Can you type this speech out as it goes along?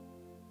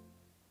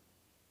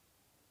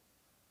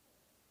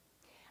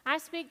I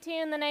speak to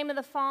you in the name of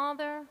the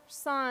Father,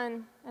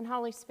 Son, and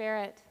Holy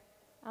Spirit.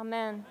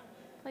 Amen.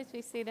 Please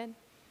be seated.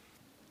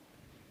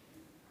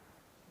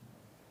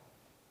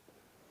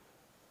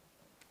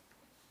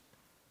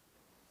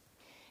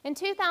 In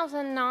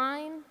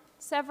 2009,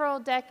 several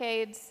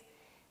decades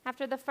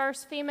after the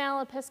first female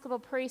Episcopal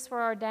priests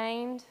were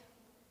ordained,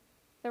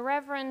 the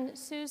Reverend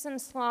Susan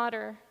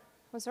Slaughter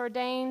was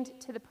ordained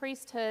to the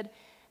priesthood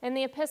in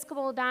the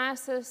Episcopal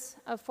Diocese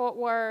of Fort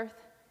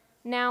Worth,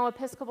 now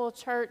Episcopal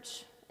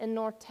Church in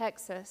North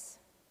Texas.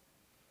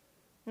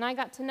 And I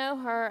got to know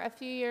her a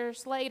few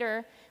years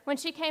later when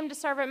she came to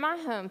serve at my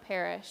home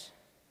parish.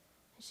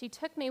 She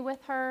took me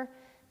with her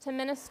to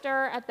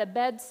minister at the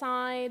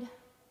bedside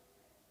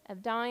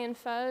of dying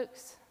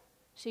folks.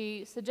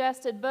 She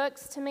suggested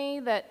books to me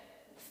that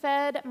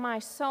fed my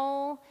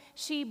soul.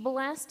 She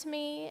blessed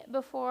me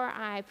before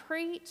I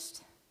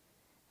preached.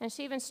 And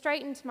she even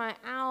straightened my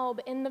alb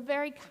in the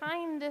very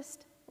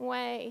kindest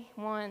way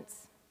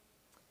once.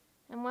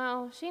 And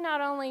well, she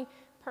not only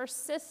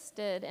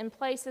persisted in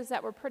places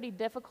that were pretty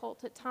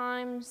difficult at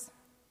times,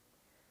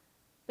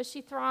 but she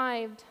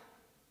thrived,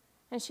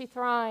 and she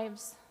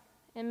thrives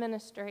in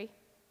ministry.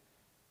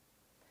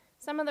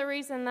 Some of the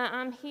reason that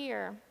I'm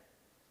here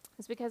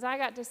is because I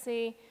got to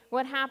see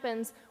what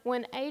happens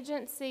when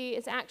agency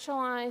is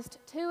actualized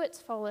to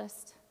its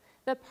fullest,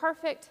 the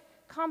perfect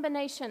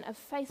combination of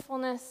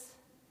faithfulness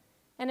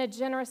and a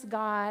generous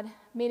God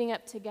meeting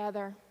up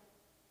together.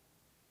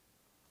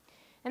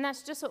 And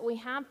that's just what we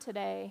have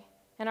today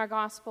in our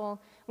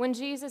gospel when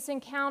Jesus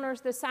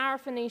encounters the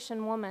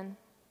Syrophoenician woman.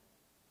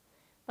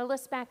 But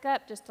let's back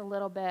up just a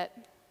little bit.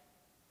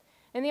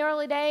 In the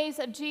early days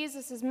of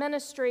Jesus'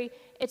 ministry,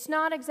 it's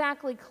not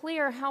exactly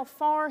clear how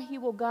far he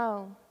will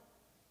go.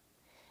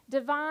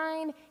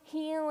 Divine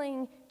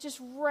healing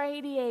just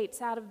radiates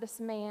out of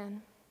this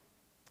man.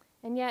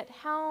 And yet,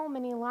 how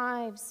many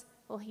lives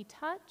will he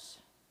touch?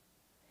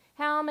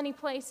 How many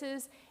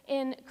places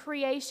in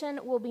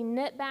creation will be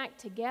knit back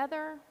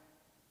together?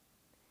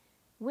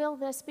 Will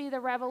this be the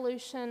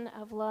revolution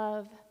of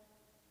love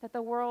that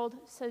the world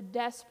so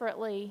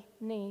desperately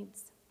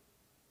needs?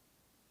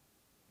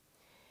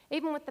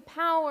 Even with the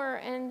power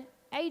and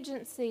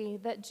agency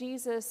that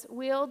Jesus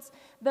wields,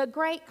 the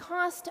great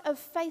cost of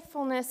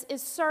faithfulness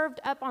is served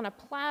up on a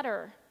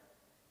platter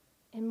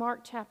in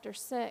Mark chapter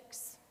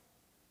 6,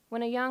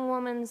 when a young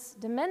woman's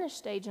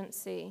diminished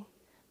agency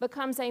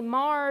becomes a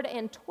marred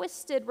and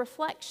twisted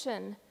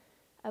reflection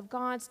of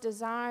God's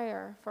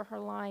desire for her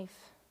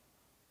life.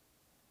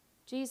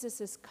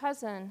 Jesus'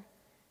 cousin,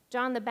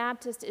 John the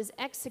Baptist, is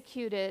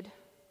executed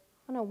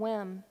on a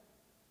whim.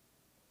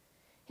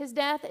 His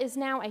death is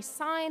now a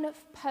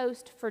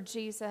signpost for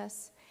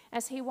Jesus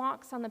as he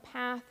walks on the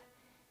path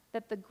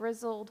that the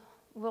grizzled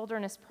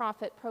wilderness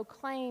prophet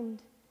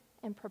proclaimed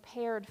and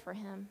prepared for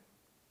him.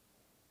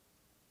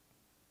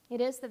 It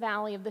is the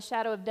valley of the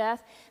shadow of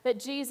death that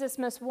Jesus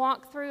must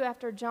walk through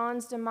after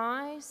John's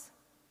demise,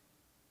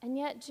 and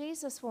yet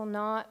Jesus will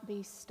not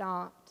be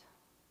stopped.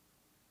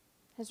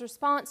 His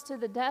response to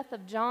the death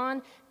of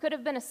John could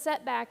have been a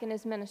setback in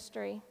his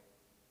ministry,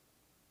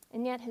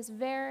 and yet his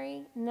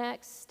very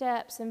next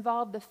steps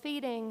involved the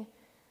feeding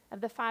of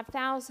the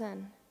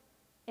 5,000,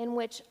 in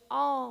which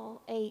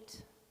all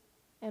ate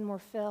and were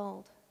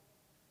filled.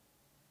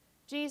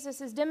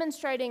 Jesus is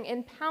demonstrating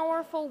in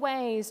powerful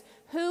ways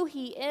who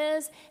he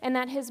is and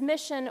that his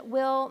mission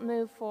will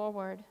move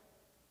forward.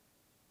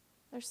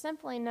 There's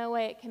simply no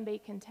way it can be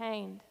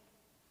contained.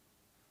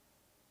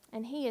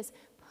 And he is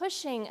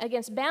pushing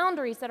against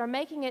boundaries that are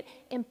making it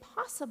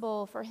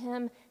impossible for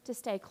him to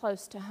stay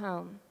close to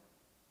home.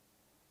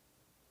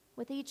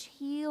 With each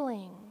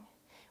healing,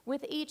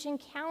 with each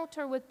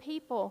encounter with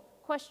people,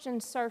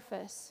 questions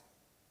surface.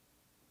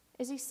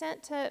 Is he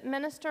sent to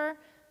minister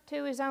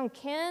to his own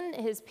kin,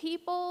 his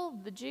people,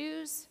 the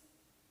Jews?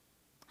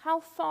 How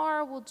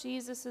far will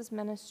Jesus'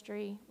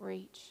 ministry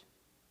reach?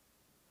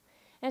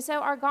 And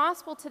so our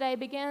gospel today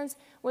begins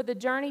with a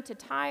journey to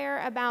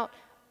Tyre, about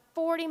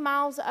 40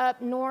 miles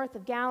up north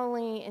of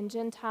Galilee in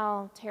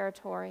Gentile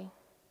territory.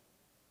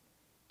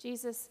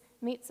 Jesus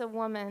meets a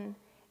woman,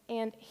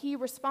 and he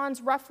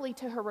responds roughly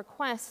to her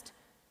request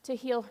to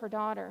heal her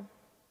daughter.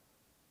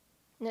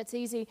 And it's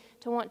easy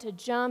to want to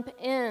jump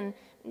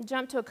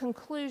to a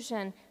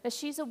conclusion that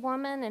she's a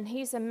woman and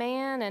he's a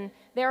man, and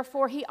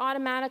therefore he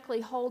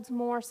automatically holds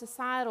more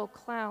societal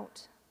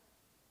clout.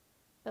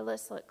 But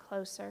let's look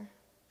closer.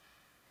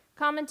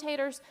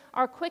 Commentators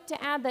are quick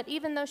to add that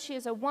even though she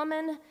is a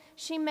woman,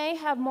 she may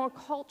have more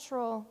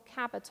cultural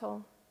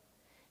capital.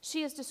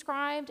 She is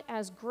described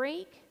as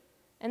Greek,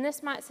 and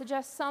this might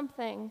suggest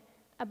something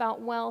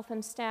about wealth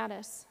and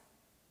status.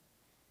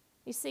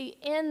 You see,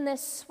 in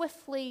this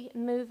swiftly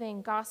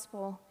moving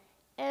gospel,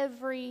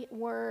 every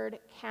word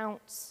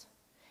counts.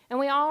 And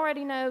we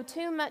already know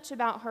too much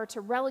about her to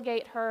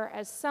relegate her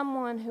as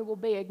someone who will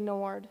be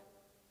ignored.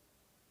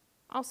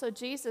 Also,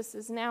 Jesus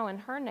is now in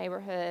her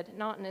neighborhood,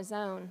 not in his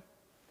own.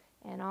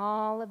 And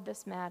all of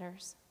this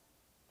matters.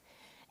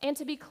 And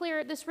to be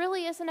clear, this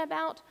really isn't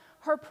about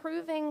her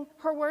proving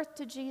her worth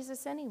to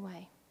Jesus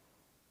anyway.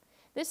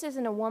 This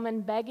isn't a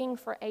woman begging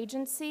for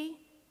agency.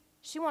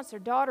 She wants her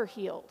daughter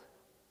healed.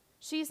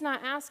 She's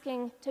not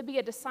asking to be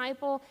a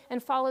disciple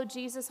and follow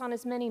Jesus on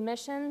his many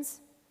missions.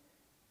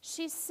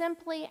 She's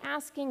simply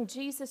asking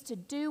Jesus to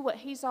do what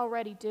he's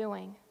already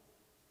doing.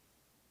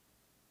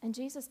 And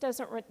Jesus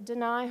doesn't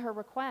deny her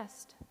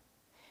request.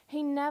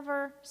 He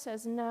never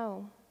says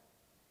no.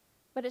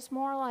 But it's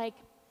more like,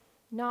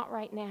 not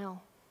right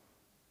now.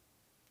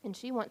 And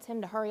she wants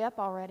him to hurry up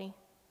already.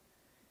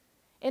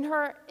 In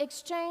her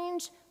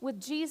exchange with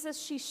Jesus,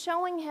 she's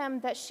showing him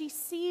that she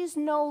sees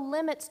no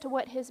limits to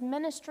what his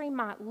ministry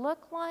might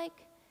look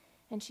like,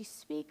 and she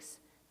speaks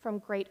from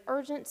great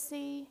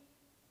urgency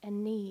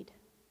and need,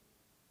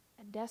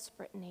 a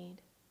desperate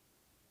need.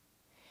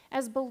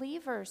 As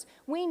believers,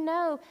 we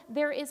know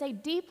there is a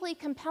deeply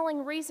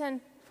compelling reason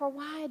for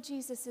why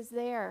Jesus is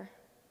there,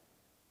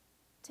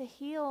 to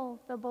heal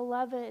the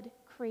beloved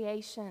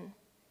creation.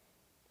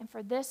 And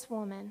for this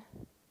woman,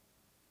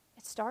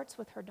 it starts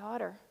with her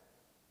daughter.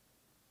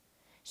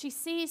 She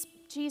sees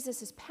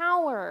Jesus'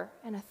 power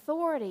and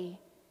authority,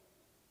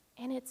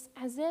 and it's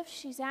as if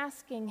she's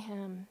asking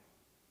him,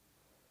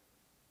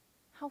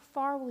 how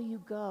far will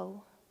you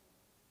go?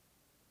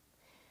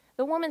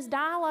 The woman's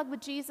dialogue with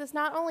Jesus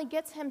not only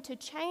gets him to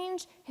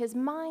change his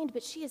mind,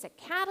 but she is a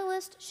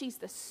catalyst. She's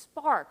the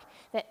spark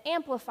that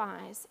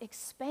amplifies,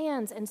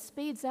 expands, and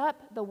speeds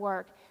up the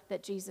work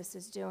that Jesus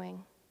is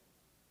doing.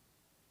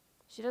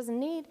 She doesn't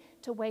need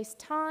to waste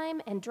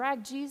time and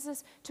drag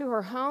Jesus to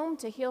her home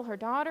to heal her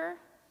daughter.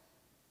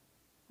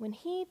 When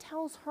he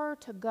tells her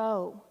to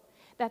go,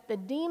 that the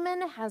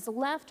demon has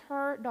left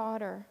her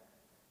daughter,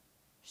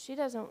 she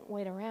doesn't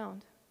wait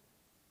around.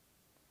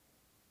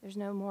 There's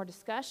no more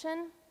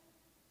discussion.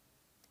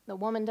 The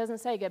woman doesn't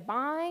say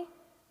goodbye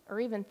or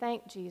even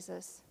thank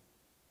Jesus.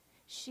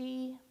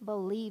 She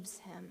believes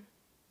him.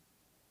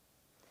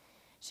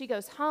 She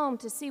goes home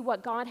to see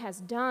what God has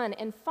done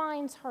and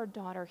finds her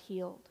daughter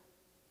healed.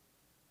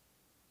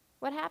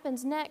 What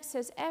happens next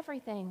says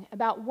everything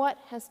about what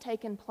has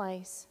taken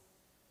place.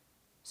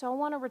 So I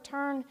want to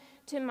return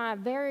to my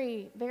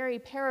very, very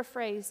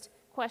paraphrased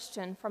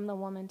question from the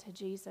woman to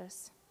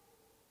Jesus.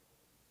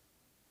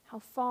 How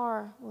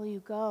far will you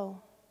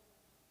go?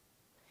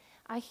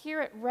 I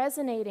hear it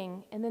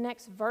resonating in the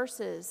next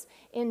verses,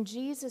 in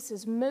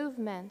Jesus'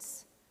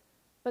 movements,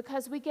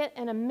 because we get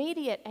an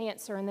immediate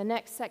answer in the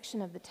next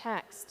section of the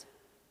text.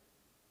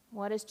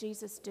 What does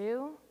Jesus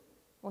do?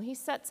 Well, he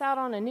sets out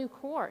on a new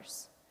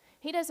course.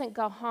 He doesn't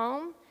go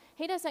home.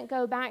 He doesn't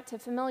go back to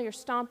familiar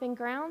stomping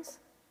grounds.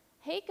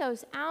 He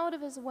goes out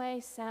of his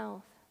way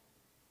south.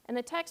 And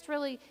the text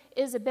really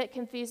is a bit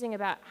confusing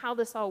about how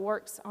this all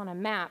works on a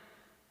map.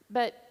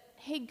 But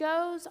he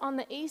goes on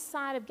the east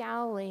side of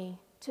Galilee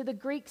to the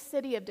Greek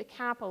city of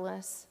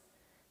Decapolis,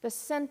 the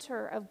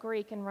center of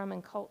Greek and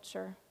Roman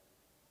culture.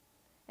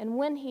 And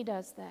when he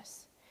does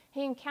this,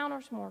 he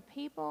encounters more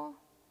people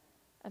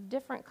of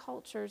different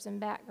cultures and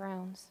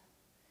backgrounds.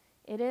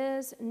 It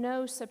is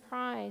no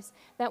surprise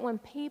that when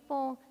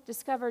people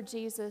discover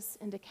Jesus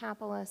in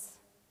Decapolis,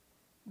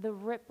 the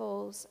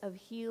ripples of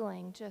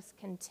healing just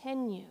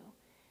continue,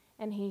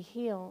 and he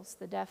heals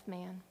the deaf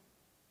man.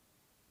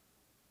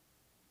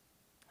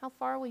 How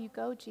far will you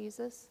go,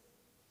 Jesus?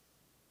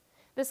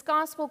 This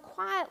gospel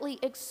quietly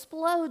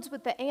explodes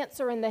with the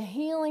answer and the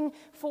healing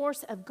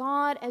force of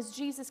God as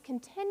Jesus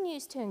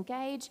continues to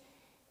engage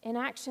in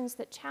actions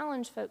that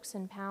challenge folks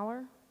in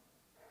power,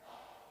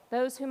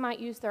 those who might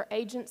use their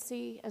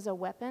agency as a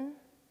weapon.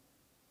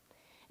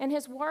 And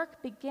his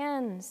work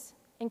begins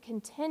and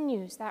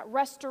continues that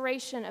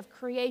restoration of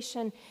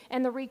creation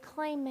and the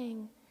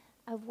reclaiming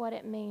of what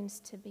it means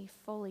to be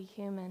fully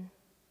human.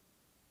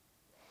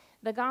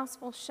 The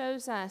gospel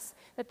shows us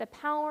that the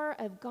power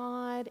of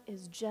God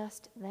is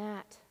just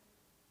that,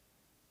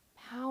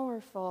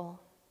 powerful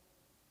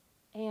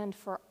and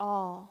for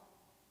all.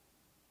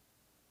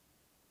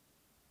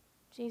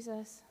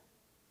 Jesus,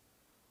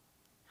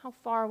 how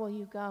far will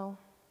you go?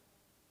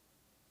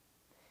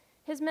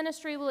 His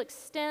ministry will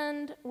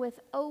extend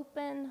with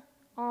open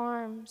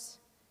arms,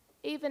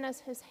 even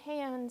as his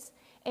hands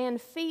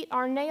and feet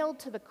are nailed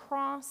to the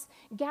cross,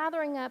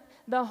 gathering up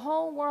the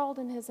whole world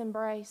in his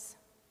embrace.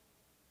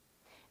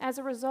 As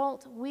a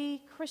result,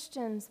 we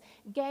Christians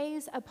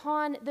gaze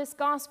upon this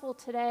gospel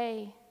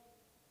today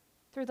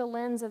through the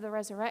lens of the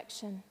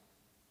resurrection.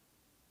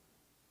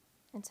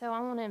 And so I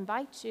want to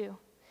invite you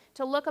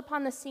to look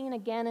upon the scene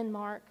again in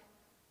Mark.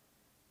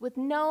 With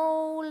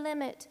no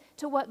limit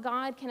to what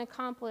God can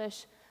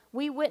accomplish,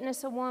 we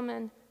witness a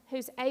woman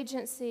whose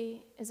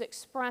agency is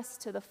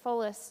expressed to the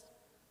fullest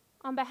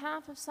on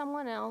behalf of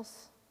someone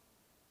else,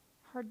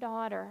 her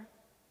daughter.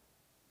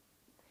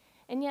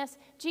 And yes,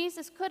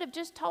 Jesus could have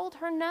just told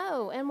her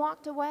no and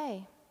walked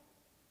away.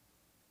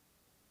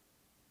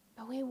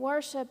 But we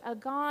worship a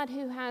God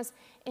who has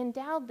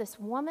endowed this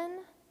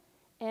woman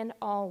and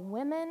all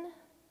women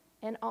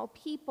and all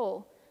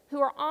people who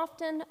are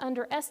often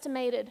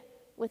underestimated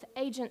with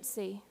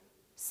agency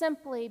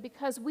simply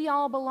because we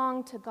all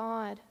belong to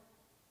God.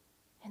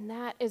 And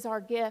that is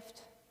our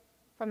gift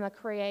from the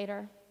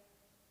Creator.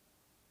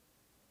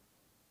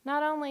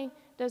 Not only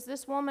does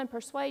this woman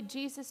persuade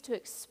Jesus to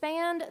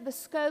expand the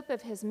scope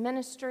of his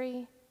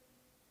ministry,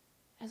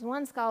 as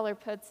one scholar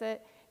puts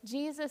it,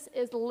 Jesus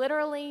is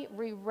literally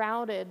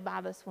rerouted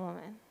by this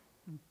woman.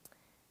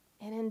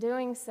 And in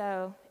doing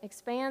so,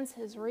 expands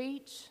his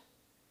reach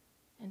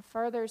and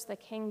furthers the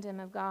kingdom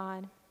of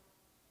God.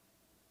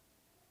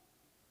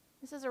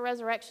 This is a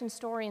resurrection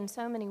story in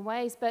so many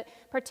ways, but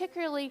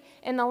particularly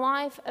in the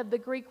life of the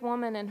Greek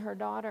woman and her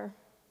daughter.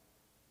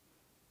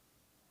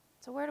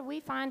 So where do we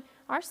find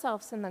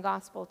ourselves in the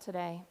gospel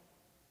today?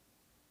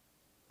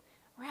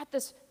 We're at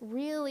this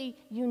really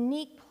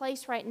unique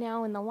place right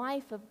now in the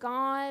life of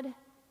God,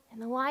 in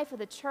the life of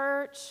the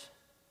church,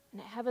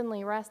 and at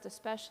Heavenly Rest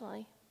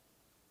especially.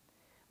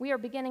 We are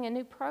beginning a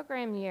new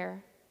program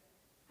year,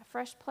 a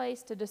fresh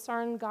place to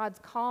discern God's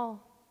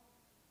call.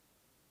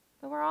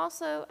 But we're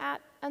also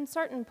at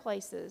uncertain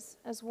places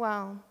as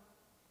well,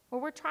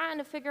 where we're trying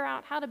to figure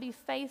out how to be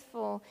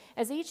faithful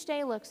as each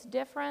day looks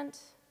different,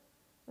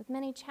 with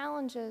many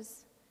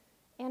challenges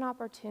and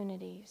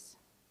opportunities.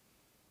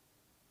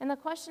 And the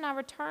question I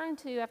return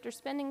to after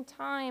spending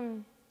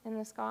time in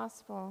this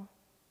gospel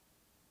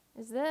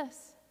is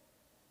this: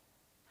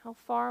 how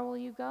far will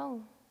you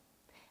go?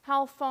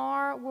 How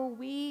far will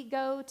we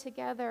go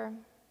together?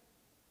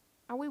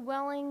 Are we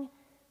willing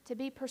to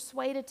be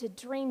persuaded to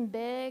dream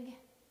big,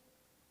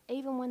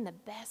 even when the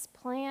best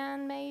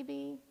plan,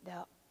 maybe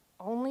the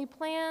only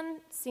plan,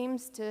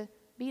 seems to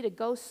be to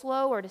go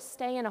slow or to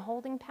stay in a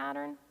holding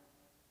pattern?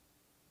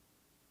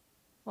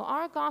 Well,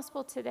 our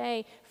gospel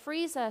today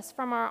frees us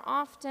from our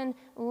often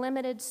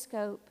limited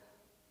scope,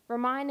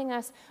 reminding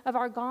us of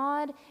our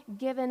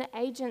God-given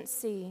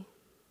agency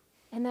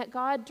and that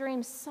God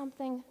dreams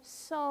something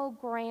so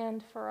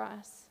grand for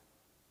us.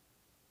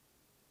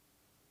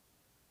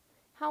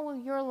 How will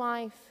your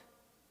life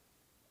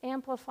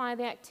amplify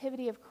the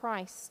activity of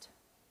Christ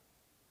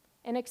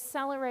and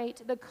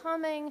accelerate the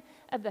coming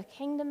of the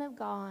kingdom of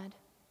God?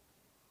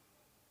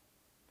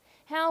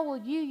 How will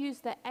you use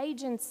the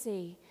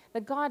agency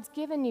that God's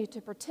given you to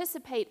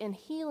participate in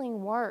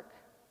healing work,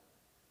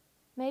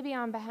 maybe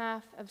on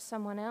behalf of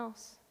someone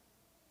else?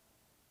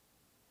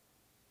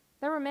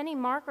 There were many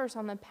markers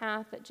on the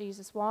path that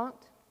Jesus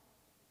walked,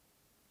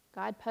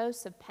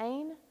 guideposts of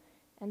pain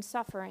and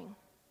suffering,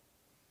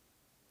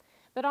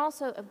 but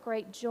also of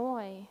great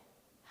joy,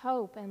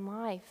 hope, and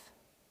life.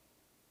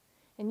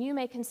 And you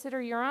may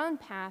consider your own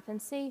path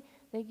and see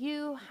that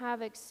you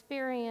have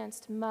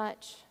experienced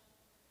much,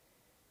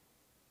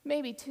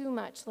 maybe too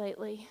much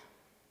lately,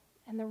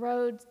 and the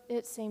road,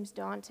 it seems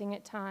daunting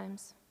at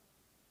times.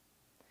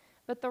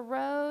 But the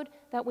road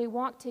that we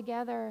walk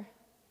together,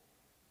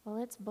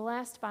 well, it's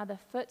blessed by the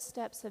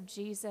footsteps of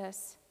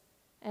Jesus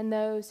and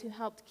those who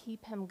helped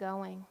keep him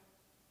going.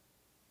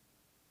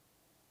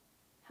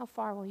 How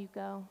far will you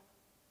go?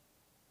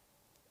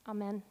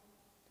 Amen.